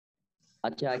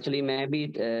अच्छा, एक्चुअली मैं भी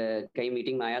कई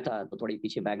मीटिंग में आया था, तो थोड़ी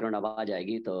पीछे बैकग्राउंड आवाज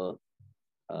आएगी, तो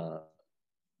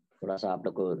थोड़ा सा आप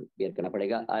लोग को क्लियर करना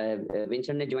पड़ेगा।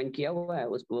 विंसेंट ने ज्वाइन किया हुआ है,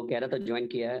 उसको वो कह रहा था ज्वाइन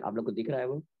किया है, आप लोग को दिख रहा है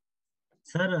वो?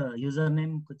 सर यूजर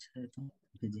नेम कुछ है तो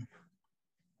भेजिए।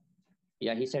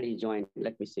 या he said he join,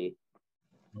 let me C.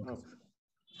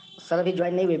 Sir अभी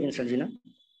ज्वाइन नहीं हुए विंसेंट जी ना?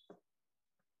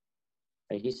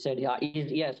 He said, yeah,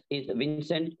 yes, is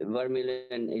Vincent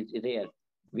Vermeulen is here.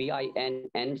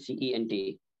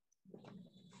 Vincent.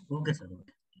 Okay sir,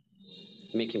 okay,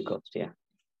 Make him cost, yeah.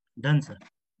 Done sir.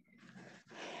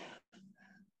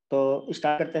 तो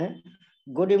स्टार्ट करते हैं।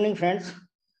 गुड इवनिंग फ्रेंड्स,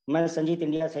 मैं Sanjeet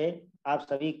India से आप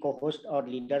सभी को होस्ट और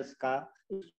लीडर्स का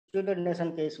स्टूडेंट नेशन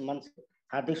के इस मंच से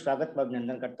हार्दिक स्वागत व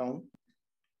अभिनंदन करता हूं।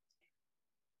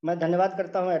 मैं धन्यवाद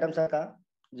करता हूं एडम सर का,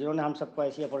 जिन्होंने हम सबको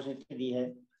ऐसी अपॉर्चुनिटी दी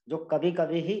है जो कभी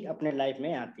कभी ही अपने लाइफ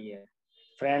में आती है।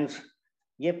 फ्रेंड्स,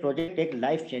 ये प्रोजेक्ट एक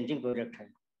लाइफ चेंजिंग प्रोजेक्ट है।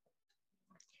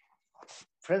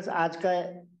 फ्रेंड्स,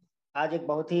 आज एक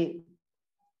बहुत ही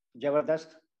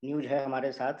जबरदस्त न्यूज है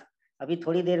हमारे साथ। अभी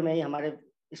थोड़ी देर में ही हमारे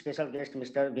स्पेशल गेस्ट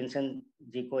मिस्टर विंसेंट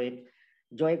जी को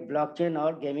जो एक ब्लॉकचेन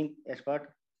और गेमिंग एक्सपर्ट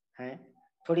हैं,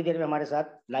 थोड़ी देर में हमारे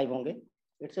साथ लाइव होंगे।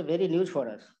 It's a very news for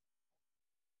us.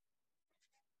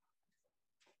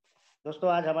 दोस्तों,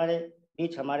 आज हमारे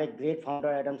बीच हमारे ग्रेट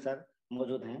फाउंडर एडम सर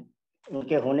मौजूद हैं।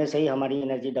 उनके होने से ही हमारी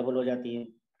एनर्जी डबल हो जाती है।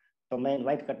 तो मैं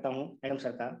इनवाइट करता हूं एडम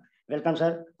सर का। वेलकम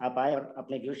सर, आप आए और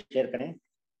अपने व्यूज शेयर करें।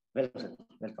 Welcome sir,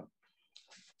 welcome.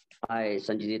 Hi,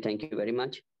 Sanjay, thank you very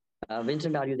much.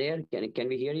 Vincent, are you there? Can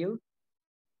we hear you?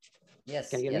 Yes,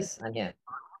 can you hear yes, me? I'm here.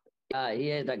 He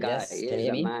is the guy. Yes, He can is you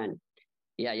hear the me? man.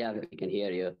 Yeah, we can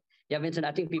hear you. Yeah, Vincent,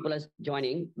 I think people are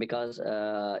joining because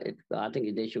I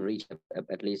think they should reach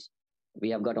at least. We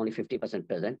have got only 50%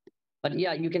 present. But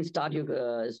yeah, you can start. You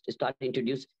start to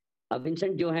introduce.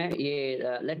 Vincent, जो है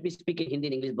ये let me speak in Hindi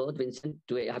and English both. Vincent,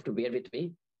 you have to bear with me.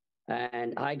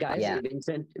 And hi guys, Yeah.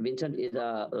 Vincent is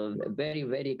a very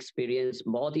very experienced,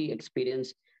 बहुत ही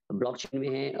experienced blockchain में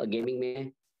है, gaming में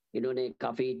है। इन्होंने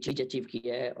काफी चीज अचीव की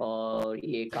है और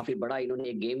ये काफी बड़ा इन्होंने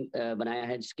एक गेम बनाया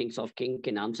है किंग्स ऑफ किंग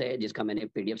के नाम से है, जिसका मैंने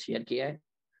पीडीएफ शेयर किया है।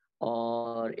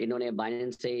 और इन्होंने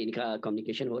बाइनेंस से इनका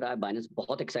कम्युनिकेशन हो रहा है, बाइनेंस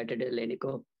बहुत एक्साइटेड है लेने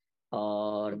को।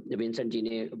 और विंसेंट जी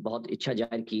ने बहुत इच्छा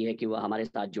जाहिर की है कि वो हमारे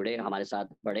साथ जुड़े, हमारे साथ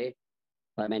बढ़े।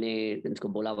 और मैंने इनको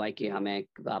बोला हुआ है कि हमें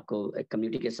आपको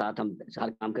कम्युनिटी के साथ हम हर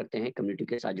काम करते हैं, कम्युनिटी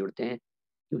के साथ जुड़ते हैं,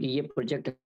 क्योंकि ये प्रोजेक्ट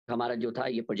हमारा जो था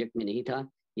ये प्रोजेक्ट में नहीं था,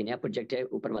 ये नया प्रोजेक्ट है।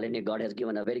 ऊपर वाले ने God has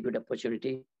given a very good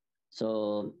opportunity. सो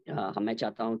मैं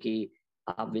चाहता हूँ कि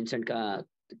आप विंसेंट का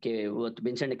वो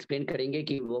विंसेंट एक्सप्लेन करेंगे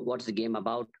कि वो व्हाट्स द गेम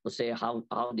अबाउट, उससे how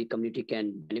how the community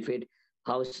can benefit,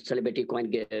 how celebrity coin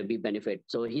B benefit.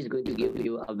 So he is going to give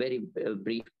you a very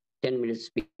brief 10 minute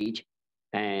speech,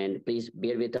 and please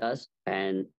bear with us.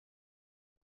 And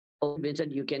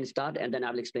Vincent, you can start and then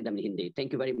I will explain them in Hindi.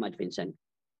 Thank you very much, Vincent.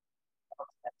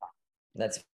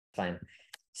 That's fine.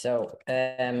 So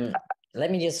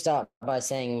let me just start by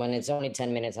saying, when it's only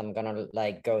 10 minutes, I'm gonna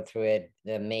like go through it,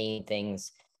 the main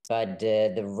things. But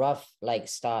the rough like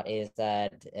start is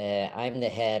that I'm the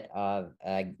head of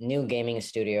a new gaming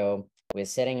studio. We're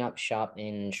setting up shop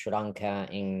in Sri Lanka,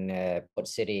 in Port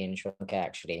City in Sri Lanka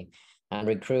actually. I'm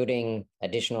recruiting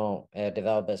additional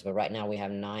developers, but right now we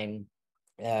have 9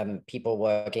 people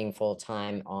working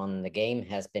full-time on the game.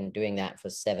 Has been doing that for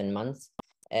 7 months.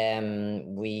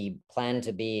 We plan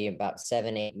to be about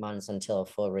 7-8 months until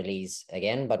full release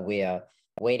again, but we are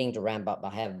waiting to ramp up.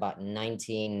 I have about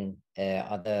 19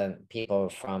 other people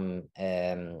from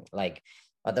like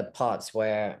other parts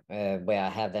where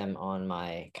I have them on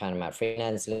my my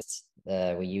freelance list.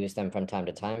 We use them from time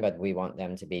to time, but we want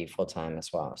them to be full-time as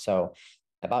well. So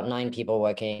about 9 people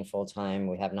working full-time.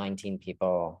 We have 19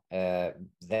 people,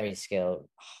 very skilled,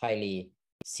 highly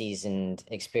seasoned,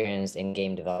 experienced in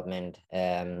game development.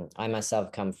 I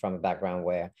myself come from a background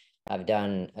where I've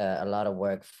done a lot of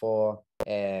work for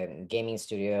gaming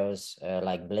studios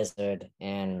like Blizzard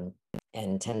and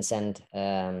Tencent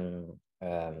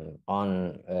on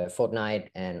Fortnite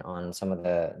and on some of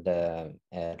the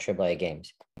AAA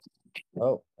games.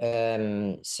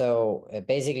 So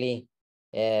basically,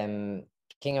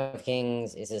 King of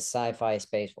Kings is a sci-fi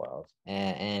space world,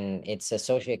 and it's a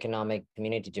socioeconomic,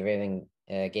 community-driven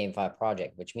GameFi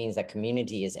project, which means that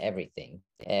community is everything.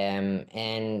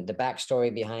 And the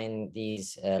backstory behind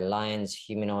these lions,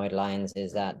 humanoid lions,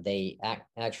 is that they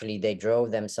actually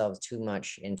drove themselves too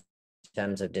much in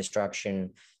terms of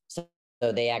destruction. So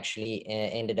they actually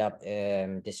ended up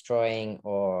destroying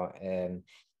or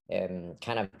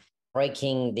kind of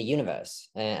breaking the universe,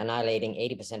 annihilating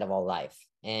 80% of all life.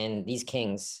 And these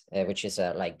kings, which is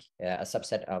like a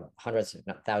subset of hundreds, if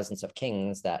not thousands of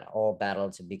kings that all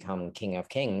battled to become king of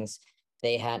kings,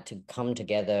 they had to come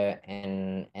together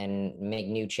and make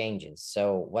new changes.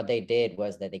 So what they did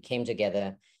was that they came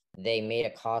together, they made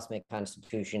a cosmic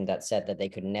constitution that said that they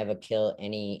could never kill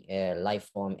any life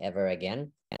form ever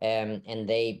again. And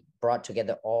they brought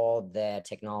together all their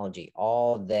technology,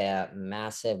 all their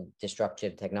massive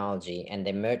destructive technology, and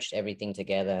they merged everything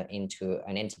together into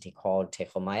an entity called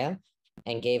Techomaya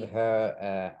and gave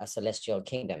her a celestial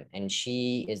kingdom. And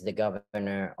she is the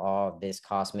governor of this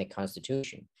cosmic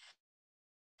constitution.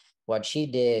 What she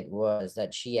did was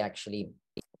that she actually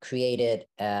created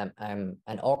an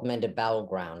augmented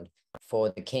battleground for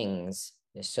the kings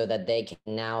so that they can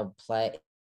now play,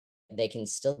 they can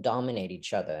still dominate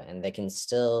each other and they can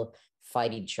still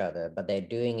fight each other, but they're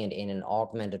doing it in an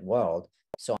augmented world.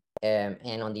 So,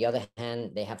 and on the other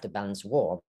hand, they have to balance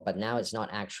war, but now it's not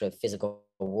actually a physical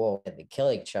war that they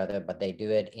kill each other, but they do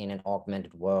it in an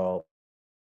augmented world,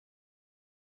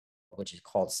 which is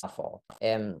called Starfall.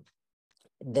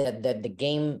 The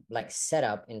game like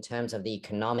setup in terms of the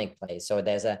economic play. So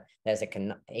there's a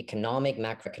economic,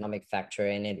 macroeconomic factor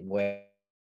in it where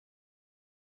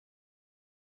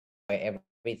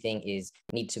everything is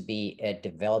need to be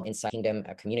developed inside kingdom.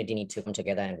 A community need to come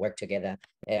together and work together.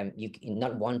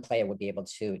 Not one player would be able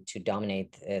to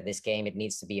dominate this game. It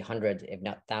needs to be hundreds, if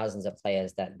not thousands, of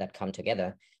players that come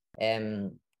together.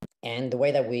 And the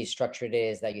way that we structured it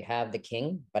is that you have the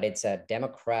king, but it's a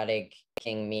democratic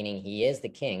king, meaning he is the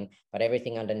king, but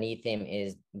everything underneath him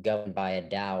is governed by a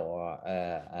DAO or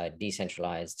a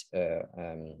decentralized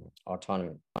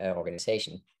autonomous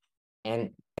organization.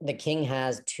 And the king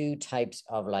has two types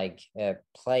of like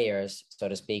players, so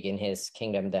to speak, in his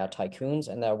kingdom. There are tycoons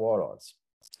and there are warlords.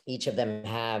 Each of them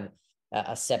have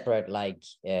a separate like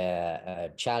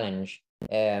challenge.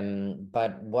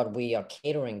 But what we are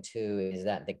catering to is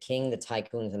that the king, the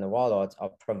tycoons, and the warlords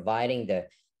are providing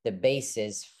the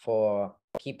basis for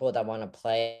people that want to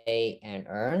play and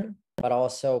earn, but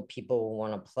also people who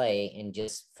want to play and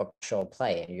just for casual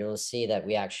play. And you'll see that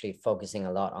we're actually focusing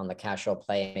a lot on the casual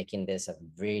play, making this a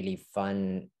really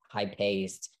fun,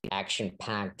 high-paced,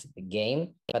 action-packed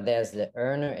game. But there's the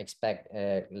earner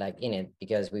like in it,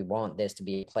 because we want this to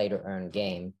be a play-to-earn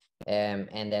game.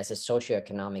 And there's a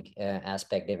socioeconomic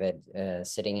aspect of it,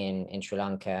 sitting in Sri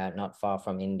Lanka, not far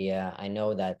from India. I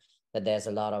know that there's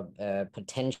a lot of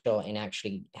potential in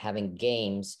actually having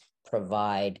games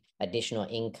provide additional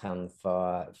income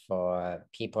for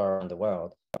people around the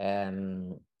world.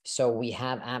 So we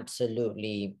have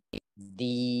absolutely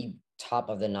the top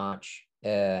of the notch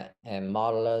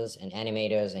modelers and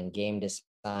animators and game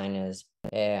designers.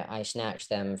 I snatched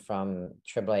them from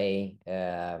AAA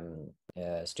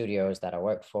studios that I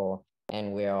work for,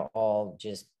 and we are all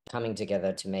just coming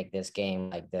together to make this game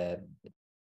like the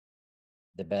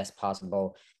best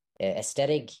possible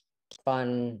aesthetic,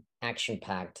 fun,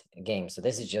 action-packed game. So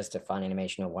this is just a fun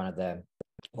animation of one of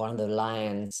the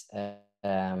lions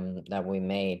that we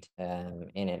made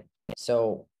in it.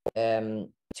 So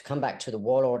to come back to the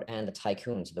warlord and the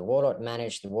tycoons, the warlord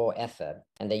managed the war effort,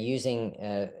 and they're using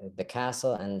the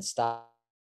castle and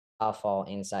Starfall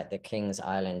inside the King's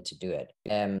Island to do it.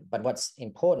 But what's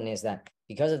important is that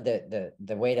because of the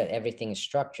way that everything is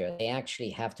structured, they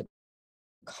actually have to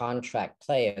contract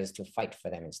players to fight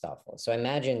for them in Starfall. So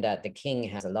imagine that the king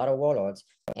has a lot of warlords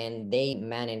and they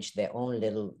manage their own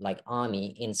little like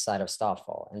army inside of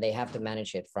Starfall, and they have to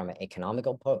manage it from an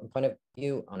economical point of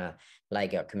view, on a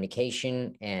like a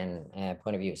communication and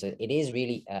point of view. So it is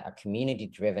really a community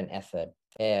driven effort,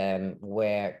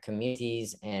 where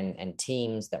communities and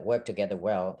teams that work together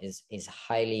well is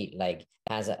highly like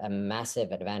has a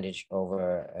massive advantage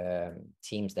over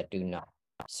teams that do not.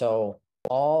 So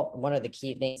one of the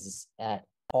key things is that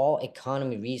all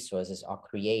economy resources are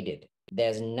created.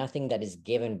 There's nothing that is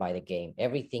given by the game.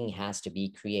 Everything has to be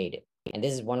created. And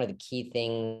this is one of the key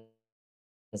things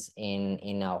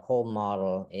in our whole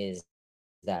model, is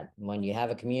that when you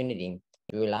have a community,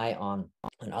 you rely on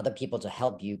other people to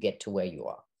help you get to where you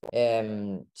are.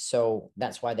 So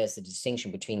that's why there's a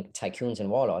distinction between tycoons and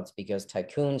warlords, because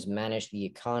tycoons manage the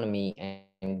economy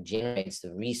and generates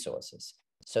the resources.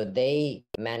 So they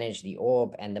manage the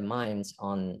orb and the mines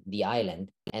on the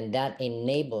island, and that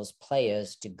enables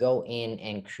players to go in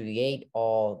and create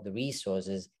all the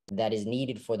resources that is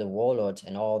needed for the warlords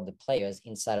and all the players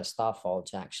inside of Starfall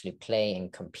to actually play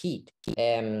and compete.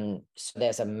 So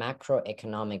there's a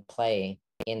macroeconomic play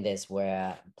in this,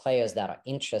 where players that are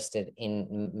interested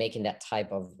in making that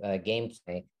type of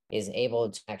gameplay is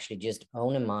able to actually just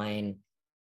own a mine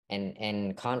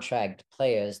and contract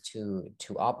players to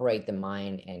operate the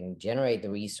mine and generate the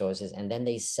resources, and then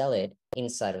they sell it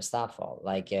inside of Starfall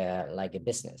like a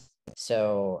business.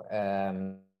 So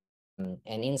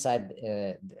and inside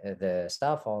the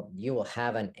Starfall, you will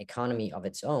have an economy of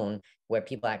its own where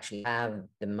people actually have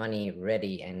the money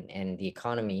ready and the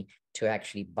economy to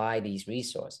actually buy these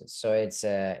resources. So it's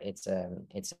a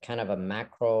kind of a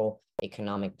macro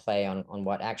economic play on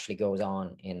what actually goes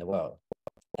on in the world.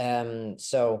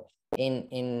 So in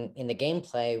the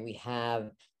gameplay, we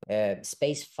have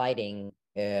space fighting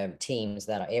teams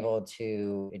that are able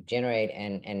to generate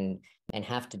and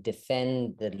have to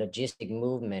defend the logistic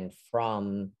movement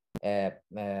from the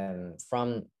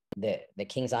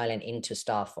King's Island into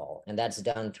Starfall, and that's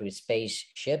done through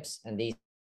spaceships, and these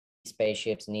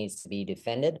spaceships needs to be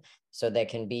defended. So there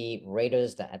can be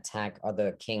raiders that attack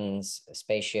other kings'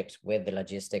 spaceships with the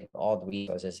logistic, all the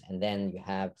resources, and then you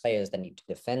have players that need to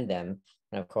defend them.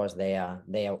 And of course, they are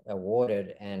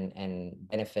awarded and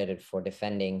benefited for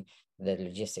defending the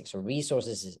logistics. So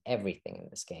resources is everything in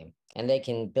this game, and they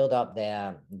can build up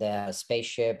their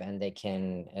spaceship, and they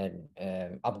can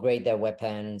upgrade their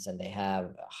weapons, and they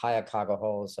have higher cargo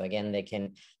holds. So again, they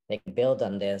can build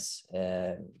on this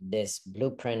this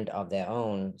blueprint of their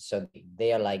own. So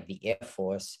they are like the Air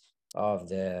Force of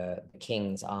the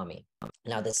King's army.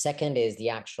 Now, the second is the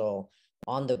actual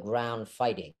on the ground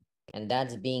fighting, and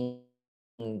that's being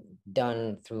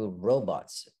done through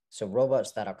robots. So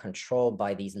robots that are controlled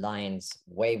by these lions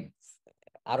way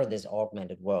out of this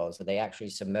augmented world. So they actually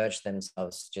submerge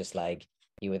themselves, just like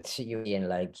you would see in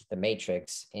like the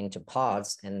Matrix, into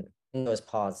pods, and in those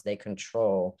pods they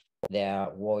control their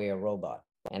warrior robot.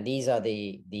 And these are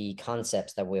the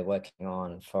concepts that we're working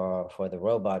on for the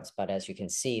robots. But as you can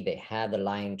see, they have the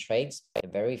lion traits.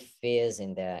 They're very fierce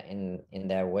in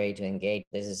their way to engage.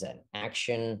 This is an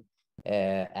action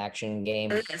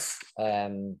game.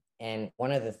 And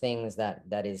one of the things that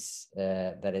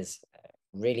is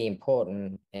really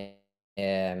important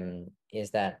is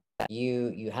that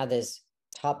you have this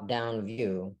top-down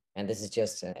view, and this is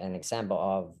just an example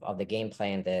of the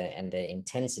gameplay and the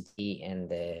intensity and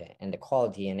the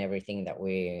quality and everything that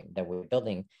we're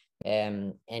building.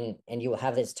 And you will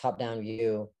have this top-down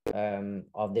view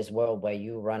of this world where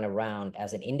you run around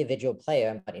as an individual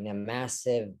player, but in a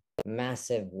massive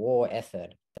war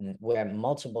effort, where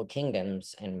multiple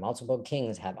kingdoms and multiple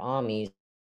kings have armies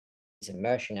and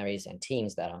mercenaries and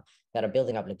teams that are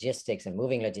building up logistics and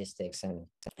moving logistics,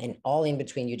 and all in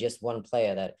between you just one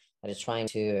player that is trying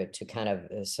to kind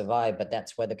of survive. But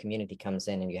that's where the community comes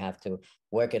in, and you have to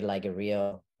work it like a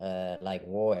real like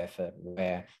war effort,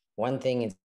 where one thing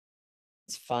is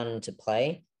it's fun to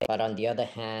play, but on the other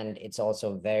hand, it's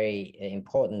also very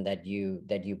important that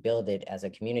you build it as a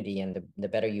community, and the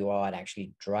better you are at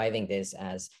actually driving this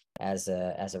as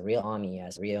a real army,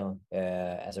 as a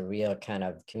real kind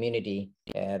of community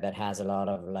that has a lot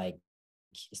of like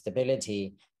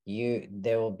stability,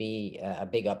 there will be a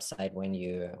big upside when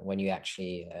you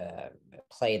actually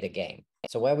play the game.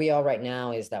 So where we are right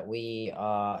now is that we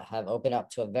have opened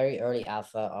up to a very early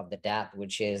alpha of the DApp,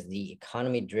 which is the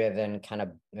economy-driven kind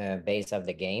of base of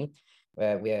the game.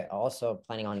 We are also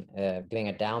planning on doing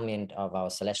a DAO mint of our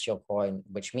Celestial coin,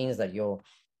 which means that you'll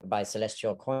buy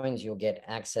Celestial coins, you'll get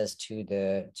access to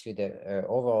the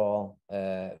overall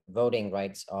voting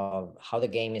rights of how the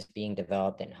game is being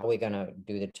developed and how we're gonna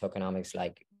do the tokenomics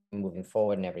like moving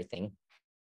forward and everything.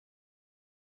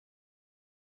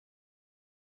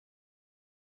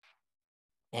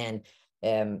 And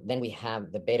then we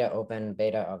have the open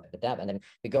beta of the DApp, and then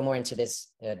we go more into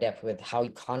this depth with how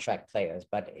you contract players.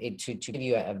 But to give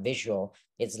you a visual,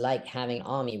 it's like having an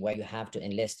army where you have to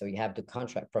enlist or you have to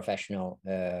contract professional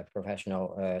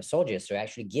soldiers. So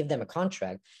actually give them a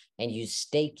contract, and you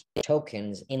stake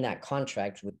tokens in that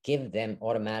contract, would give them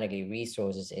automatically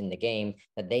resources in the game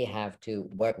that they have to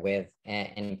work with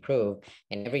and improve.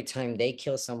 And every time they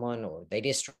kill someone or they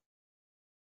destroy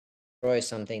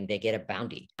something, they get a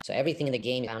bounty. So everything in the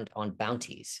game is on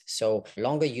bounties. So the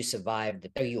longer you survive, the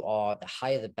better you are, the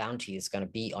higher the bounty is going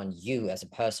to be on you as a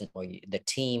person, or the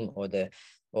team, or the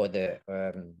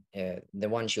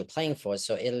ones you're playing for.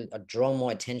 So it'll draw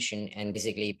more attention, and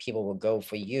basically people will go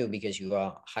for you because you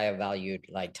are a higher valued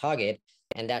like target.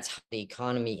 And that's how the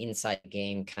economy inside the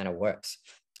game kind of works.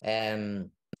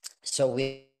 So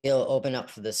we'll open up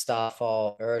for the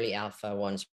Starfall early alpha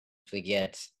once we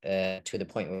get to the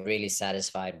point we're really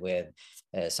satisfied with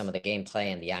some of the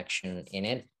gameplay and the action in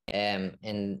it. And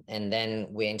then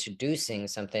we're introducing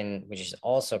something which is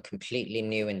also completely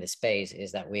new in the space,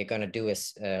 is that we're going to do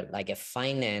like a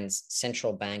finance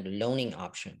central bank loaning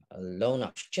option, a loan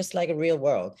option, just like a real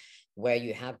world, where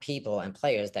you have people and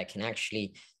players that can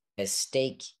actually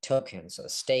stake tokens or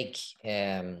stake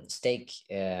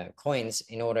coins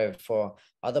in order for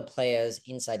other players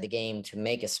inside the game to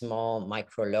make a small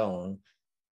micro loan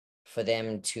for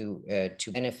them to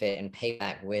benefit and pay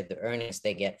back with the earnings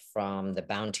they get from the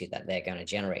bounty that they're going to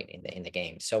generate in the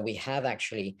game. So we have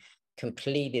actually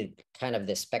completed kind of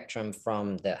the spectrum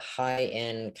from the high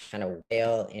end kind of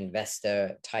whale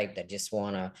investor type that just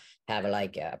want to have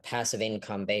like a passive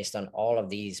income based on all of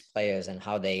these players and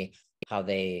how they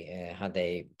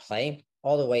play,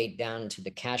 all the way down to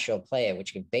the casual player,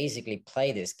 which can basically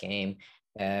play this game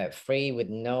free with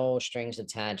no strings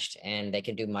attached, and they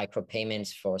can do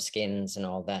micropayments for skins and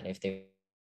all that if they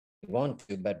want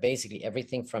to, but basically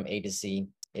everything from A to Z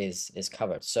is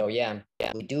covered. So yeah,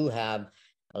 we do have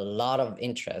a lot of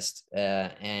interest,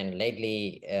 and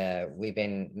lately we've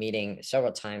been meeting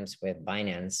several times with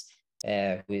Binance,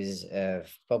 who is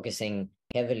focusing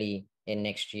heavily in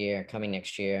coming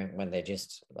next year, when they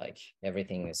just like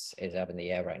everything is up in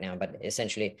the air right now, but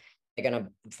essentially they're going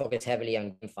to focus heavily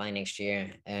on DeFi next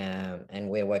year, and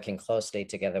we're working closely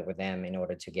together with them in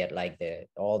order to get like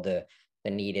all the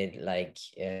needed like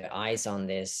eyes on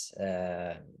this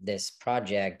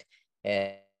project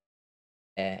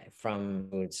from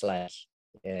its like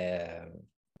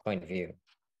point of view.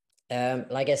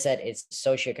 Like I said, it's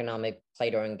socioeconomic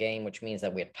play-to-earn game, which means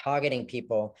that we're targeting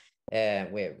people.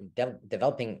 We're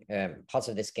developing parts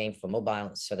of this game for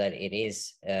mobile so that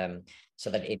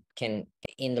it can,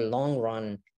 in the long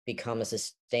run, become a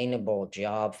sustainable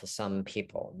job for some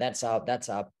people. That's our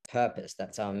purpose.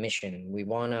 That's our mission. We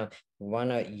wanna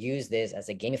use this as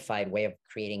a gamified way of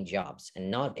creating jobs, and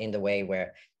not in the way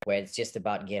where it's just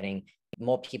about getting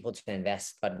more people to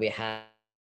invest, but we have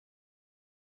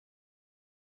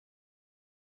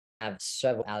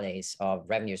several alleys of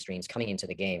revenue streams coming into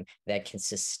the game that can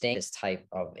sustain this type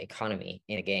of economy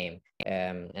in a game.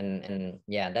 And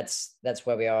yeah, that's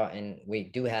where we are. And we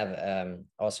do have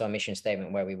also a mission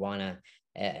statement where we want to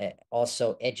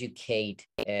also educate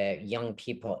young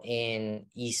people in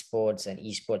esports and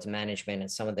esports management, and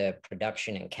some of the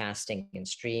production and casting and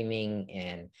streaming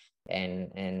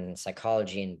and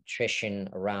psychology and nutrition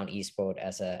around esport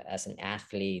as an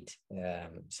athlete.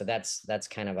 So that's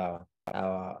kind of our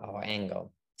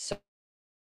angle.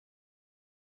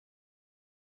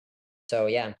 So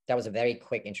yeah, that was a very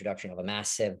quick introduction of a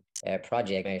massive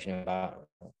project about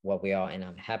what we are, and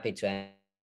I'm happy to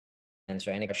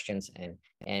answer any questions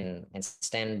and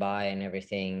stand by and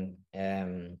everything.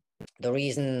 The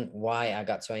reason why I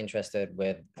got so interested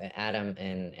with Adam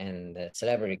and the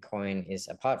celebrity coin is,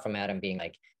 apart from Adam being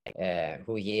like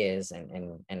who he is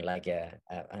and like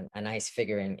a nice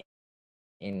figure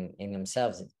in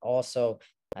themselves, also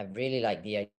I really like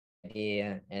the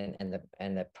idea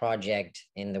and the project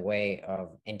in the way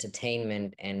of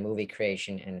entertainment and movie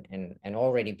creation, and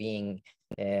already being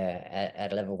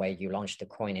at a level where you launch the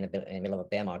coin in the middle of a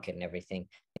bear market and everything.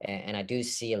 And I do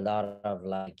see a lot of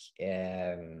like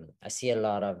I see a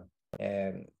lot of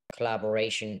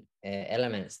collaboration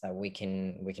elements that we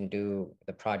can do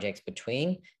the projects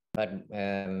between, but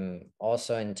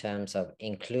also in terms of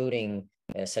including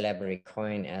a celebrity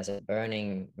coin as a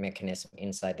burning mechanism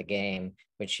inside the game,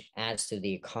 which adds to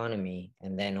the economy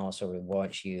and then also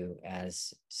rewards you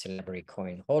as celebrity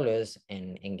coin holders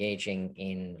and engaging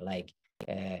in like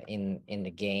in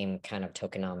the game kind of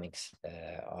tokenomics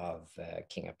of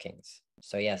King of Kings.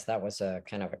 So yes, that was a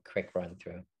kind of a quick run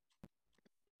through.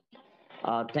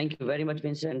 Thank you very much,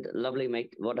 Vincent. Lovely,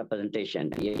 mate. What a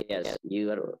presentation. Yes, you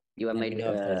are made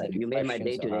you made my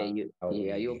day today. How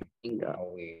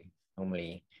we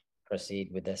normally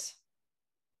proceed with this.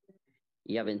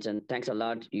 Yeah, Vincent, thanks a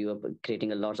lot. You are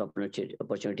creating a lot of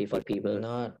opportunity for people.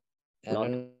 I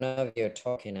don't know if you're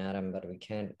talking, Adam, but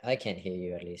I can't hear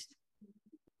you at least.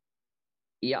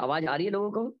 Yeah, आवाज आ रही है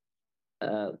लोगों को?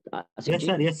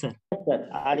 Yes, sir.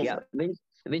 Yeah,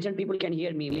 Vincent, people can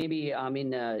hear me. Maybe I'm in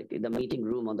the meeting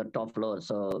room on the top floor,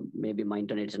 so maybe my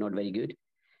internet is not very good.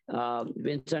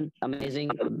 Vincent, amazing,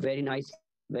 very nice,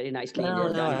 very nicely.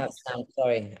 No, I have sound.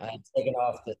 Sorry, I had taken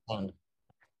off the sound.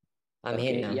 I'm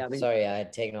here now. Yeah, sorry, I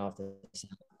had taken off the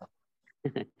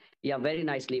sound. Yeah, very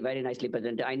nicely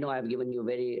presented. I know I've given you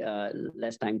very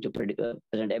less time to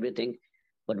present everything,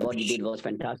 but what you did was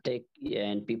fantastic,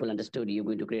 and people understood you're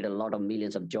going to create a lot of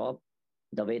millions of jobs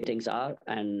the way things are.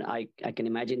 And I can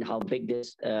imagine how big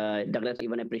this, Douglas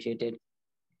even appreciated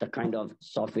the kind of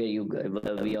software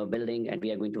we are building, and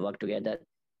we are going to work together.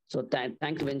 So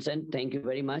thanks, Vincent. Thank you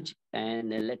very much. And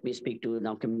let me speak to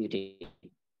now community.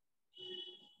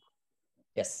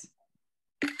 Yes.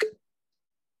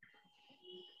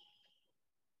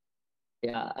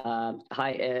 Yeah.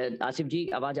 Hi, Asif जी,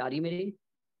 आवाज आ रही है मेरी?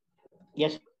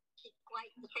 Yes.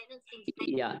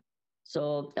 Yeah.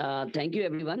 So thank you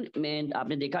everyone. मैं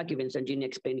आपने देखा कि Vincent जी ने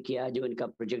explain किया जो इनका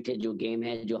प्रोजेक्ट है, जो गेम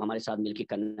है, जो हमारे साथ मिलकर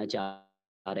करना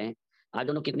चाह रहे हैं। आई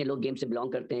डोंट नो कितने लोग गेम से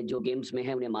बिलोंग करते हैं, जो गेम्स में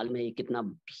है उन्हें मालूम है कितना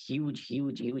ह्यूज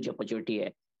ह्यूज ह्यूज अपॉर्चुनिटी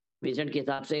है। विंसेंट के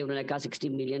हिसाब से उन्होंने कहा 60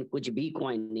 मिलियन कुछ भी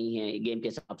कॉइन नहीं है गेम के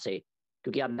हिसाब से,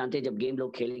 क्योंकि आप जानते हैं जब गेम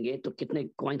लोग खेलेंगे तो कितने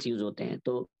कॉइन्स यूज होते हैं।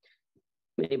 तो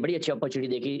मैंने बड़ी अच्छी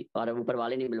अपॉर्चुनिटी देखी और ऊपर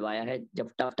वाले ने मिलवाया है।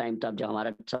 जब टफ टाइम था, जब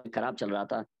हमारा सब खराब चल रहा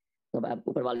था, तो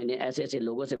ऊपर वाले ने ऐसे ऐसे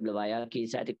लोगों से मिलवाया कि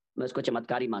शायद मैं उसको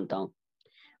चमत्कार ही मानता हूँ।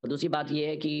 और दूसरी बात ये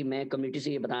है कि मैं कम्युनिटी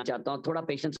से ये बताना चाहता हूँ, थोड़ा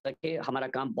पेशेंस रखे। हमारा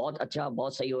काम बहुत अच्छा,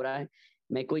 बहुत सही हो रहा है।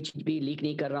 मैं कोई चीज़ भी लीक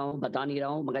नहीं कर रहा हूँ, बता नहीं रहा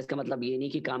हूँ, मगर इसका मतलब ये नहीं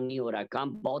कि काम नहीं हो रहा है।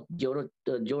 काम बहुत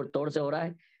जोर तोड़ से हो रहा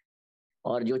है।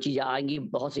 और जो चीज़ें आएंगी,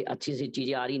 बहुत सी अच्छी सी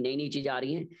चीज़ें आ रही, नई नई चीज़ें आ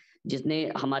रही हैं, जिसने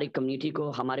हमारी कम्युनिटी को,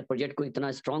 हमारे प्रोजेक्ट को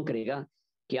इतना स्ट्रॉन्ग करेगा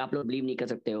कि आप लोग बिलीव नहीं कर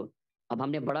सकते हो। अब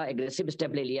हमने बड़ा एग्रेसिव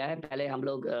स्टेप ले लिया है। पहले हम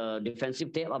लोग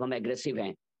डिफेंसिव थे, अब हम एग्रेसिव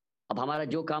हैं। अब हमारा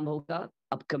जो काम होगा,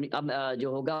 अब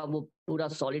जो होगा वो पूरा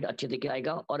सॉलिड अच्छे तरीके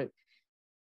आएगा। और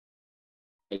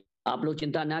आप लोग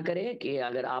चिंता ना करें कि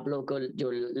अगर आप लोग को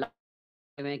जो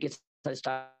में कि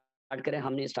स्टार्ट करें,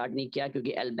 हमने स्टार्ट नहीं किया,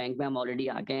 क्योंकि एल बैंक में हम ऑलरेडी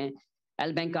आ गए हैं।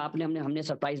 एल बैंक का हमने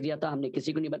सरप्राइज दिया था, हमने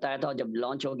किसी को नहीं बताया था, और जब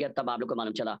लॉन्च हो गया तब आप लोग को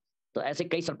मालूम चला। तो ऐसे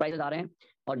कई सरप्राइज आ रहे हैं।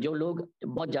 और जो लोग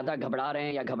बहुत ज्यादा घबरा रहे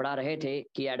हैं या घबरा रहे थे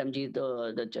कि एडम जी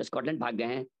तो स्कॉटलैंड भाग गए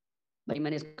हैं, भाई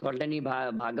मैंने स्कॉटलैंड नहीं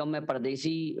भागा। मैं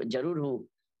परदेसी जरूर हूँ,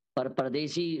 पर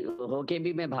परदेसी होके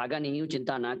भी मैं भागा नहीं हूँ।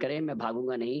 चिंता ना करें, मैं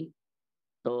भागूंगा नहीं।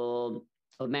 तो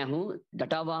मैं हूँ,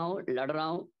 डटा हुआ हूँ, लड़ रहा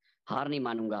हूँ, हार नहीं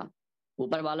मानूंगा।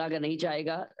 ऊपर वाला अगर नहीं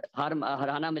चाहेगा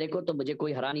हराना मेरे को, तो मुझे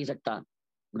कोई हरा नहीं सकता।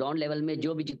 ग्राउंड लेवल में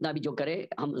जो भी जितना भी जो करे,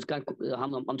 हम उसका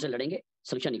हमसे लड़ेंगे,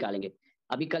 सोल्यूशन निकालेंगे।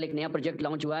 अभी कल एक नया प्रोजेक्ट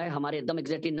लॉन्च हुआ है, हमारे एकदम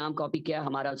एग्जैक्टली नाम कॉपी किया है,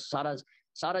 हमारा सारा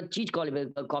सारा चीज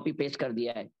कॉपी पेस्ट कर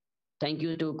दिया है। थैंक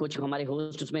यू टू कुछ हमारे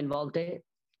होस्ट उसमें इन्वॉल्व थे,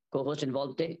 को होस्ट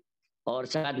इन्वॉल्व थे। और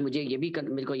शायद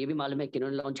मेरे को ये भी मालूम है कि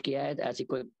इन्होंने लॉन्च किया है, ऐसी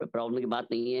कोई प्रॉब्लम की बात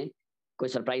नहीं है, कोई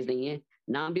सरप्राइज नहीं है।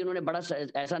 नाम भी उन्होंने बड़ा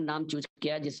ऐसा नाम चूज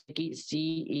किया जिससे कि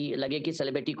सी लगे कि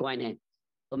सेलिब्रिटी कॉइन है।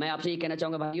 तो मैं आपसे ये कहना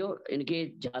चाहूंगा भाइयों, इनके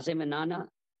झांसे में ना आना।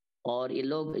 और ये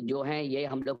लोग जो हैं, ये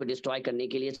हम लोग को डिस्ट्रॉय करने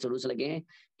के लिए शुरू से लगे हैं,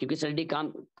 क्योंकि सेलिब्रिटी काम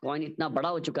कॉइन इतना बड़ा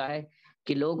हो चुका है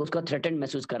कि लोग उसको थ्रेटन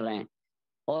महसूस कर रहे हैं।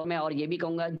 और ये भी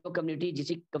कहूंगा, जो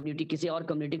कम्युनिटी किसी और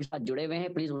कम्युनिटी के साथ जुड़े हुए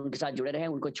हैं, प्लीज उनके साथ जुड़े रहें,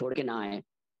 उनको छोड़ के ना आए।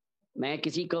 मैं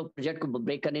किसी को प्रोजेक्ट को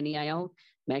ब्रेक करने नहीं आया हूँ।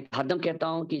 मैं हरदम कहता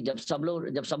हूँ कि जब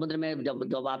समुद्र में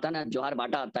जब आता है ना, ज्वार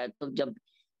भाटा आता है, तो जब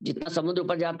जितना समुद्र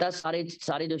ऊपर जाता है, सारे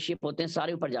सारे जो शिप होते हैं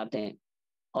सारे ऊपर जाते हैं।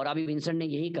 और अभी विंसेंट ने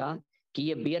यही कहा कि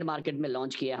ये बियर मार्केट में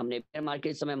लॉन्च किया हमने। बियर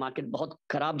मार्केट, इस समय मार्केट बहुत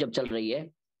खराब जब चल रही है,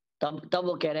 तब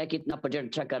वो कह रहा है कि इतना प्रोजेक्ट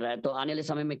अच्छा कर रहा है। तो आने वाले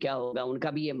समय में क्या होगा,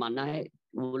 उनका भी ये मानना है।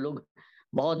 वो लोग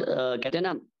बहुत कहते हैं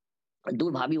ना,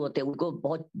 दूरभावी होते हैं। उनको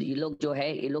बहुत, ये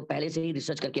लोग पहले से ही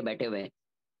रिसर्च करके बैठे हुए हैं।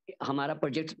 हमारा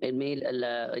प्रोजेक्ट में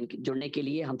जुड़ने के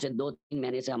लिए हमसे 2-3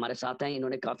 महीने से हमारे साथ हैं।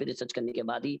 इन्होंने काफी रिसर्च करने के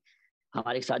बाद ही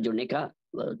हमारे साथ जुड़ने का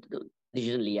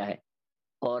डिसीजन लिया है।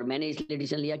 और मैंने इसलिए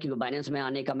डिसीजन लिया क्योंकि बाइनेंस में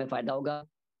आने का हमें फायदा होगा।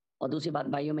 और दूसरी बात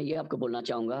भाइयों, मैं ये आपको बोलना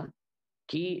चाहूंगा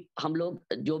कि हम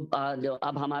लोग जो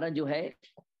अब हमारा जो है,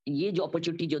 ये जो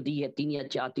अपॉर्चुनिटी जो दी है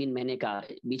 3 महीने का,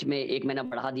 बीच में 1 महीना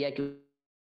बढ़ा दिया क्योंकि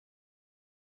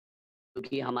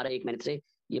हमारा 1 महीने से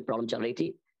ये प्रॉब्लम चल रही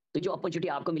थी। तो जो अपॉर्चुनिटी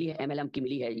आपको मिली है, एमएलएम की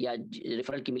मिली है या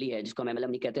रेफरल की मिली है, जिसको हम एमएलएम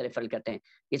नहीं कहते, रेफरल कहते हैं,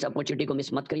 इस अपॉर्चुनिटी को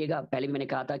मिस मत करिएगा। पहले भी मैंने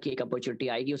कहा था कि एक अपॉर्चुनिटी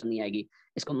आएगी, उसमें नहीं आएगी,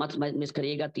 इसको मत मिस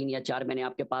करिएगा। 3 या 4 महीने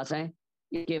आपके पास हैं,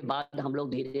 इसके बाद हम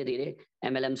लोग धीरे धीरे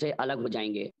एमएलएम से अलग हो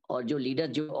जाएंगे। और जो लीडर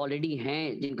जो ऑलरेडी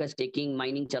हैं, जिनका स्टेकिंग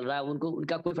माइनिंग चल रहा है,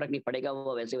 उनका कोई फर्क नहीं पड़ेगा,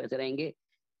 वो वैसे वैसे रहेंगे।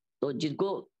 तो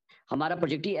जिनको, हमारा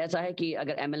प्रोजेक्ट ही ऐसा है कि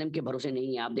अगर एमएलएम के भरोसे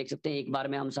नहीं है, आप देख सकते हैं एक बार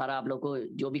में हम सारा आप लोग को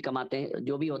जो भी कमाते हैं,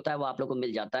 जो भी होता है वो आप लोग को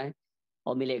मिल जाता है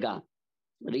और मिलेगा।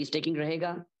 रीस्टेकिंग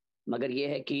रहेगा, मगर ये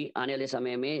है कि आने वाले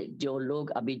समय में जो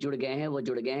लोग अभी जुड़ गए हैं वो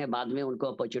जुड़ गए हैं, बाद में उनको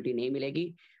अपॉर्चुनिटी नहीं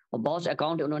मिलेगी। और बहुत से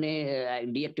अकाउंट उन्होंने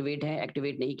डीएक्टिवेट है,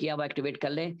 एक्टिवेट नहीं किया, वो एक्टिवेट कर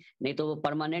ले, नहीं तो वो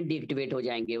परमानेंट डीएक्टिवेट हो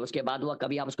जाएंगे। उसके बाद वो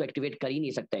कभी आप उसको एक्टिवेट कर ही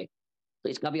नहीं सकते। तो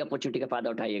इसका भी अपॉर्चुनिटी का फायदा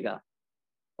उठाइएगा।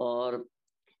 और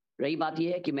रही बात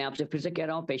यह है कि मैं आपसे फिर से कह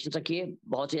रहा हूँ, पेशेंस रखिए,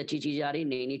 बहुत सी अच्छी चीजें आ रही,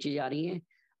 नई नई चीजें आ रही हैं।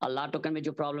 और ला टोकन में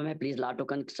जो प्रॉब्लम है, please La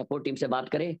token support team से बात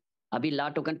करें। अभी ला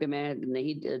टोकन पे मैं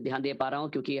नहीं ध्यान दे पा रहा हूँ,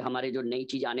 क्योंकि हमारे जो नई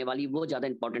चीज आने वाली वो ज्यादा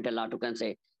इंपॉर्टेंट है ला टोकन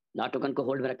से। ला टोकन को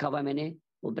होल्ड में रखा हुआ है मैंने,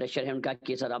 वो प्रेशर है उनका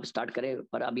कि सर आप स्टार्ट करें,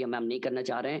 पर अभी हम नहीं करना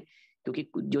चाह रहे हैं, क्योंकि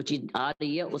जो चीज आ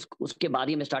रही है उसके बाद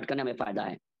ही हमें स्टार्ट करने में फायदा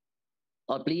है।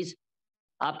 और प्लीज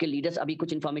आपके लीडर्स अभी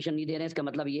कुछ इन्फॉर्मेशन नहीं दे रहे हैं, इसका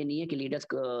मतलब ये नहीं है कि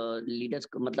लीडर्स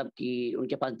मतलब कि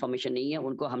उनके पास इन्फॉर्मेशन नहीं है।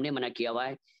 उनको हमने मना किया हुआ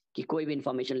है कि कोई भी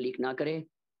इन्फॉर्मेशन लीक ना करे,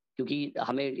 क्योंकि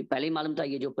हमें पहले ही मालूम था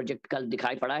ये जो प्रोजेक्ट कल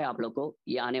दिखाई पड़ा है आप लोग को,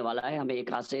 ये आने वाला है। हमें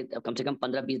एक हाथ से कम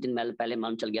 15-20 दिन पहले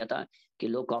मालूम चल गया था कि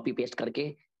लोग कॉपी पेस्ट करके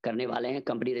करने वाले हैं,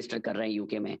 कंपनी रजिस्टर कर रहे हैं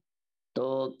यूके में। तो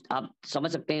आप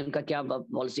समझ सकते हैं उनका क्या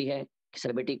पॉलिसी है कि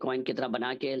सेलिब्रिटी कॉइन की तरह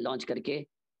बना के लॉन्च करके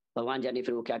भगवान जाने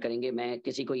फिर वो क्या करेंगे। मैं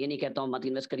किसी को ये नहीं कहता हूँ मत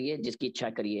इन्वेस्ट करिए, जिसकी इच्छा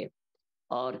करिए।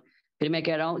 और फिर मैं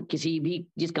कह रहा हूँ किसी भी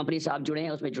जिस कंपनी से आप जुड़े हैं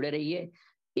उसमें जुड़े रहिए।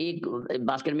 एक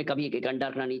बास्केट में कभी एक अंडा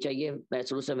रखना नहीं चाहिए। मैं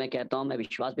शुरू से मैं कहता हूँ, मैं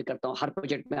विश्वास भी करता हूँ हर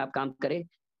प्रोजेक्ट में आप काम करें,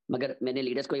 मगर मैंने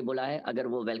लीडर्स को ही बोला है अगर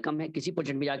वो वेलकम है किसी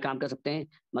प्रोजेक्ट में जाकर काम कर सकते हैं,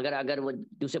 मगर अगर वो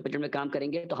दूसरे प्रोजेक्ट में काम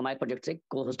करेंगे तो हमारे प्रोजेक्ट से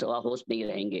को होस्ट नहीं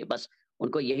रहेंगे। बस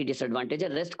उनको यही डिसएडवांटेज है,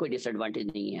 रेस्ट कोई डिसएडवांटेज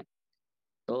नहीं है।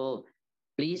 तो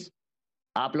प्लीज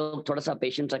आप लोग थोड़ा सा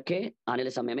पेशेंस रखें, आने वाले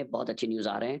समय में बहुत अच्छी न्यूज़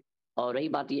आ रहे हैं। और रही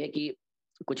बात यह है कि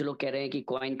कुछ लोग कह रहे हैं कि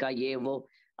कॉइन का ये वो,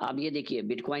 आप ये देखिए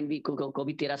बिटकॉइन भी को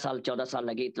भी 13-14 साल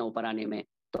लगे इतना ऊपर आने में,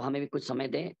 तो हमें भी कुछ समय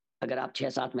दें। अगर आप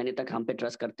 6-7 महीने तक हम पे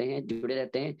ट्रस्ट करते हैं, जुड़े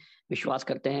रहते हैं, विश्वास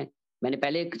करते हैं, मैंने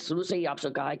पहले शुरू से ही आपसे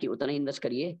कहा है कि उतना ही इन्वेस्ट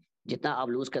करिए जितना आप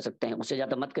लूज कर सकते हैं, उससे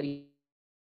ज्यादा मत करिए।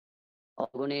 और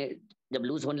लोगों ने जब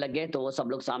लूज होने लग गए तो वो सब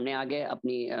लोग सामने आ गए,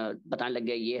 अपनी बताने लग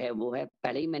गए ये है वो है।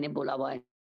 पहले ही मैंने बोला हुआ है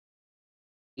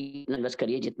इन्वेस्ट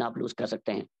करिए जितना आप लूज कर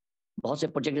सकते हैं। बहुत से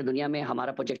प्रोजेक्ट है दुनिया में,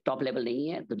 हमारा प्रोजेक्ट टॉप लेवल नहीं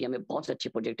है, दुनिया में बहुत से अच्छे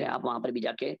प्रोजेक्ट हैं, आप वहां पर भी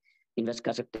जाके इन्वेस्ट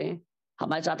कर सकते हैं।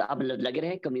 हमारे साथ आप लगे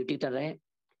रहें, कम्युनिटी की तरह रहें।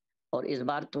 और इस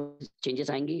बार तो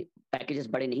चेंजेस आएंगी, पैकेजेस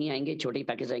बड़े नहीं आएंगे, छोटे ही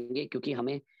पैकेज आएंगे, क्योंकि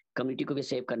हमें कम्युनिटी को भी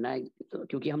सेव करना है। तो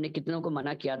क्योंकि हमने कितनों को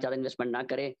मना किया ज़्यादा इन्वेस्टमेंट ना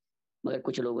करें, मगर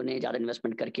कुछ लोगों ने ज़्यादा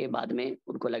इन्वेस्टमेंट करके बाद में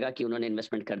उनको लगा कि उन्होंने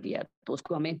इन्वेस्टमेंट कर दिया, तो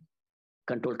उसको हमें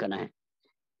कंट्रोल करना है।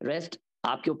 रेस्ट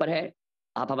आपके ऊपर है,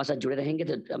 आप हमारे साथ जुड़े रहेंगे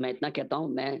तो मैं इतना कहता हूँ,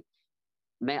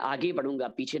 मैं आगे ही बढ़ूंगा,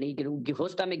 पीछे नहीं गिरूंगी।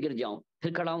 होस्टा में गिर जाऊं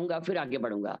फिर खड़ा होऊंगा, फिर आगे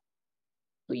बढ़ूंगा।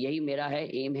 तो यही मेरा है,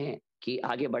 एम है कि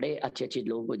आगे बढ़े, अच्छे अच्छे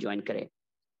लोगों को ज्वाइन करें।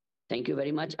 Thank you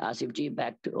very much Asif ji,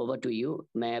 back over to you.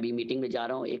 मैं अभी मीटिंग में जा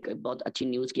रहा हूँ, एक बहुत अच्छी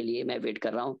न्यूज़ के लिए मैं वेट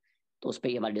कर रहा हूँ, तो उस पर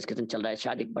ही हमारा डिस्कशन चल रहा है,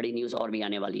 शायद एक बड़ी न्यूज़ और भी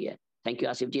आने वाली है। Thank you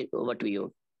Asif ji, over to you.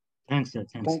 Thanks sir,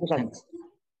 thanks thank you sir. Thanks.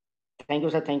 Thank you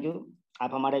sir, thank you.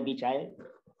 आप हमारे बीच आए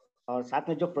और साथ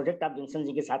में जो प्रोजेक्ट आप विंसन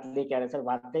जी के साथ लेके आ रहे हैं सर,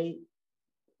 वाकई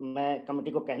मैं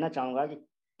कमेटी को कहना चाहूंगा कि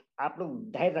आप लोग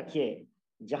धैर्य रखिए।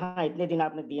 जहां इतने दिन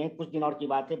आपने दिए हैं, कुछ दिन और की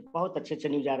बात है, बहुत अच्छे अच्छे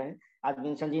न्यूज आ रहे हैं। आज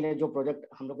विंसन जी ने जो प्रोजेक्ट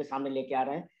हम लोग के सामने लेके आ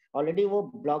रहे हैं, ऑलरेडी वो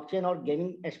ब्लॉकचेन और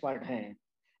गेमिंग एक्सपर्ट हैं।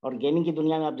 और गेमिंग की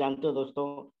दुनिया में आप जानते हो दोस्तों,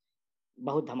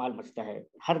 बहुत धमाल मचता है।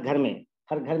 हर घर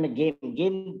में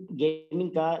गेमिंग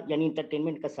का यानी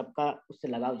इंटरटेनमेंट का सबका उससे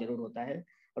लगाव जरूर होता है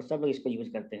और सब लोग इसको यूज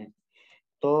करते हैं।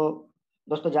 तो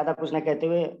दोस्तों ज्यादा कुछ ना कहते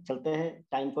हुए चलते हैं,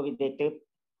 टाइम को भी देखते हुए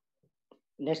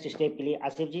नेक्स्ट स्टेप के लिए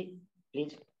आसिफ जी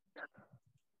प्लीज।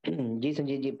 जी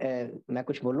संजीव जी, मैं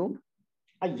कुछ बोलूं?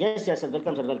 Yes yes sir,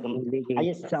 welcome sir, welcome. जी जी, आइए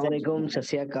अस्सलाम वालेकुम, सत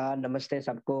श्री अकाल, नमस्ते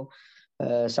सबको,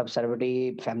 सब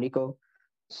सेलिब्रिटी फैमिली को।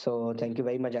 So thank you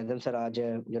very much Azam sir, आज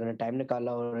जिन्होंने टाइम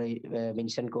निकाला और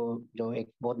विंसन को जो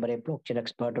एक बहुत बड़े ब्लॉकचेन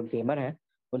एक्सपर्ट और गेमर हैं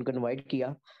उनको इनवाइट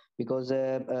किया, बिकॉज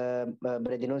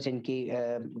बड़े दिनों से इनकी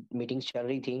मीटिंग्स चल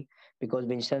रही थी, because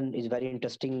Vinson is very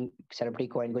interesting celebrity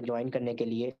coin को ज्वाइन करने के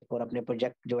लिए और अपने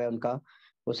प्रोजेक्ट जो है उनका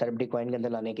वो सेलिब्रिटी कॉइन के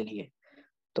अंदर लाने के लिए।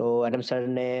 तो एडम सर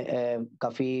ने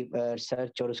काफ़ी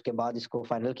रिसर्च और उसके बाद इसको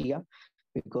फाइनल किया,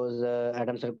 बिकॉज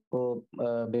एडम सर को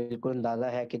बिल्कुल अंदाज़ा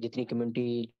है कि जितनी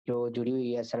कम्युनिटी जो जुड़ी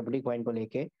हुई है सेलिब्रिटी कॉइन को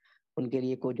लेके, उनके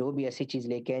लिए को जो भी ऐसी चीज़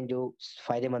लेके आए जो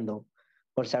फ़ायदेमंद हो,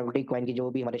 और सेलिब्रिटी कॉइन की जो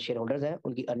भी हमारे शेयर होल्डर्स हैं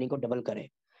उनकी अर्निंग को डबल करें।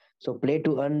 सो प्ले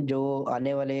टू अर्न जो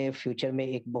आने वाले फ्यूचर में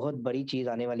एक बहुत बड़ी चीज़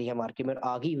आने वाली है, मार्केट में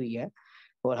आ गई हुई है,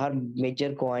 और हर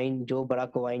मेजर कॉइन जो बड़ा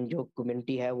कॉइन जो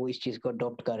कम्युनिटी है वो इस चीज़ को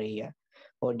अडॉप्ट कर रही है।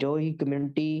 और जो ही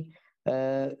कम्युनिटी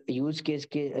यूज केस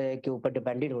के ऊपर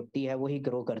डिपेंडेंट होती है वही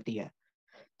ग्रो करती है।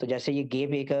 तो जैसे ये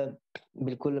गेम एक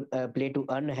बिल्कुल प्ले टू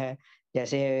अर्न है,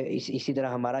 जैसे इसी तरह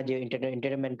हमारा जो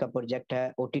इंटरटेनमेंट का प्रोजेक्ट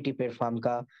है ओटीटी प्लेटफॉर्म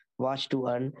का वॉच टू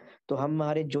अर्न, तो हम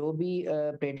हमारे जो भी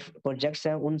प्रोजेक्ट्स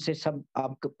हैं उनसे सब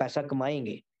आप पैसा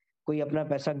कमाएंगे, कोई अपना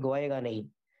पैसा गवाएगा नहीं।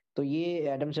 तो ये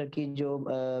एडम सर की जो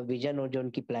विजन और जो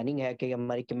उनकी प्लानिंग है कि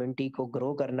हमारी कम्युनिटी को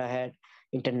ग्रो करना है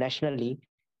इंटरनेशनली,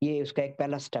 ये उसका एक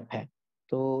पहला स्टेप है।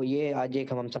 तो ये आज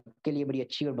एक हम सबके लिए बड़ी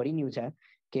अच्छी और बड़ी न्यूज़ है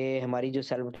कि हमारी जो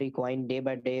celebrity coin day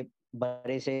by day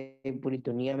बड़े से पूरी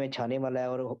दुनिया में छाने वाला है,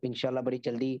 और इंशाल्लाह बड़ी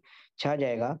जल्दी छा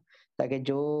जाएगा, ताकि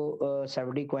जो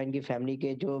सेलिब्रिटी कॉइन की फैमिली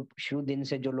के जो शुरू दिन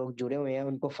से जो लोग जुड़े हुए हैं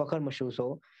उनको फख्र महसूस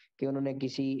हो कि उन्होंने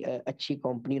किसी अच्छी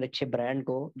कंपनी और अच्छे ब्रांड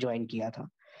को ज्वाइन किया था।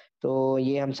 तो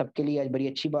ये हम सबके लिए आज बड़ी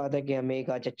अच्छी बात है कि हमें एक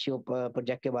आज अच्छी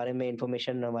प्रोजेक्ट के बारे में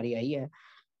इंफॉर्मेशन हमारी आई है।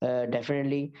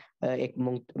 डेफिनेटली एक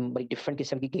बड़ी डिफरेंट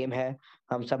किस्म की गेम है।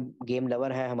 हम सब गेम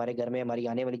लवर हैं, हमारे घर में हमारी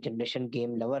आने वाली जनरेशन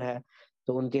गेम लवर है,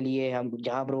 तो उनके लिए हम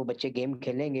जहाँ पर वो बच्चे गेम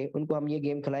खेलेंगे उनको हम ये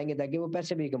गेम खिलाएंगे ताकि वो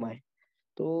पैसे भी कमाएं,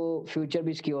 तो फ्यूचर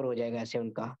भी सिक्योर हो जाएगा ऐसे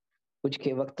उनका। कुछ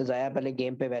के वक्त ज़ाया पहले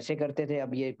गेम पे वैसे करते थे,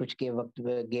 अब ये कुछ के वक्त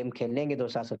गेम खेलेंगे तो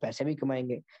साथ साथ पैसे भी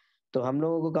कमाएंगे। तो हम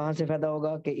लोगों को कहाँ से फायदा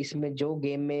होगा कि इसमें जो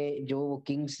गेम में जो वो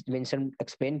किंग्स विंसन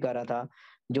एक्सप्लेन कर रहा था,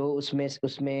 जो उसमें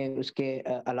उसमें उसके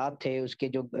आलात थे उसके,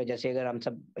 जो जैसे अगर हम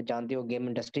सब जानते हो गेम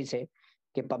इंडस्ट्री से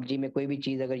कि पबजी में कोई भी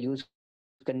चीज़ अगर यूज़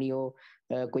करनी हो,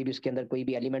 कोई भी उसके अंदर कोई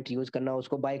भी एलिमेंट यूज करना हो,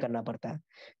 उसको बाय करना पड़ता है।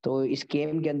 तो इस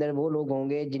गेम के अंदर वो लोग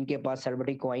होंगे जिनके पास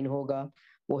सेलिब्रिटी कॉइन होगा,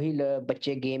 वही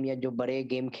बच्चे गेम या जो बड़े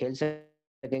गेम खेल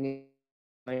सकेंगे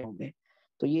होंगे।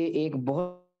 तो ये एक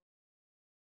बहुत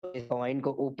कॉइन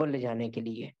को ऊपर ले जाने के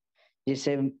लिए,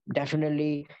 जिससे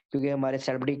डेफिनेटली, क्योंकि हमारे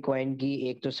सेलिब्रिटी कॉइन की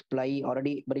एक तो सप्लाई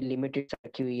ऑलरेडी बड़ी लिमिटेड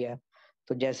रखी हुई है,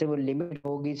 तो जैसे वो लिमिट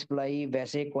होगी सप्लाई,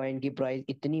 वैसे कॉइन की प्राइस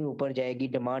इतनी ऊपर जाएगी,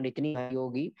 डिमांड इतनी हाई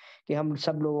होगी कि हम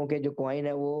सब लोगों के जो कॉइन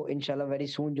है वो इंशाल्लाह वेरी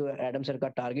सून, जो एडम सर का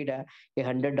टारगेट है कि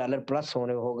 $100 प्लस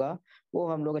होने होगा, वो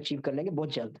हम लोग अचीव कर लेंगे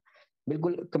बहुत जल्द।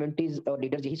 बिल्कुल कम्युनिटीज और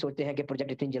लीडर्स यही सोचते हैं कि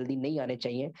प्रोजेक्ट इतनी जल्दी नहीं आने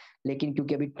चाहिए, लेकिन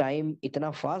क्योंकि अभी टाइम इतना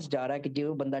फास्ट जा रहा है कि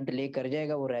जो बंदा डिले कर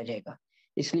जाएगा वो रह जाएगा।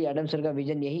 इसलिए एडम सर का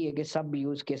विजन यही है कि सब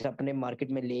यूज केस अपने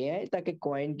मार्केट में ले आए ताकि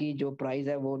कॉइन की जो प्राइस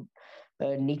है वो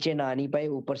नीचे ना आनी पाए,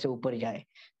 ऊपर से ऊपर जाए।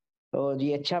 और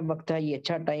ये अच्छा वक्त है, ये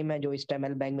अच्छा टाइम है जो इस टाइम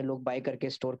एल बैंक में लोग बाय करके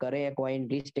स्टोर कर रहे हैं, कॉइन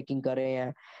री-स्टेकिंग कर रहे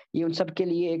हैं। ये उन सब के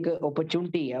लिए एक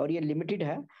अपॉर्चुनिटी है और ये लिमिटेड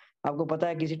है। आपको पता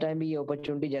है किसी टाइम भी ये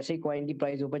अपॉर्चुनिटी, जैसे ही कॉइन की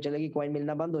प्राइस ऊपर चलेगी कॉइन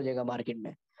मिलना बंद हो जाएगा मार्केट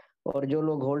में, और जो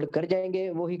लोग होल्ड कर जाएंगे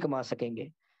वो ही कमा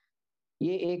सकेंगे।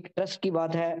 ये एक ट्रस्ट की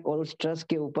बात है और उस ट्रस्ट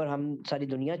के ऊपर हम सारी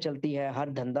दुनिया चलती है, हर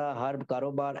धंधा हर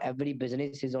कारोबार, every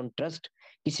business is on trust.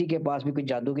 किसी के पास भी कोई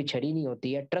जादू की छड़ी नहीं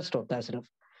होती है, ट्रस्ट होता है सिर्फ।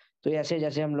 तो ऐसे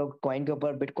जैसे हम लोग कॉइन के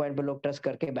ऊपर, बिटकॉइन पे लोग ट्रस्ट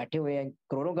करके बैठे हुए हैं,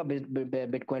 करोड़ों का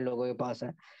बिटकॉइन लोगों के पास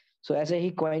है। सो ऐसे ही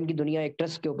कॉइन की दुनिया एक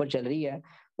ट्रस्ट के ऊपर चल रही है,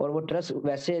 और वो ट्रस्ट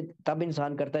वैसे तब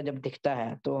इंसान करता है जब दिखता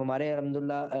है। तो हमारे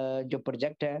अल्हम्दुलिल्लाह जो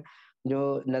प्रोजेक्ट है,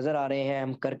 जो नजर आ रहे हैं,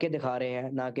 हम करके दिखा रहे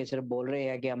हैं, ना कि सिर्फ बोल रहे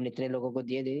हैं कि हमने इतने लोगों को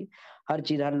दिए दे। हर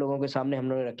चीज हर लोगों के सामने हम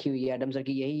लोगों ने रखी हुई है। एडम सर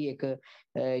की यही एक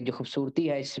जो खूबसूरती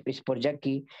है इस प्रोजेक्ट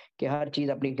की, कि हर चीज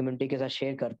अपनी कम्युनिटी के साथ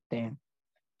शेयर करते हैं।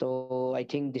 तो I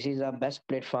think this is a best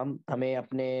platform. हमें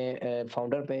अपने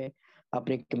फाउंडर पे,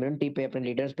 अपनी कम्युनिटी पे, अपने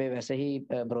लीडर्स पे वैसे ही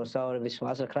भरोसा और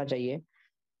विश्वास रखना चाहिए,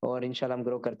 और इंशाल्लाह हम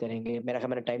ग्रो करते रहेंगे। मेरा ख्याल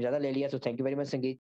मैंने टाइम ज़्यादा ले लिया, तो थैंक यू वेरी मच संगीत।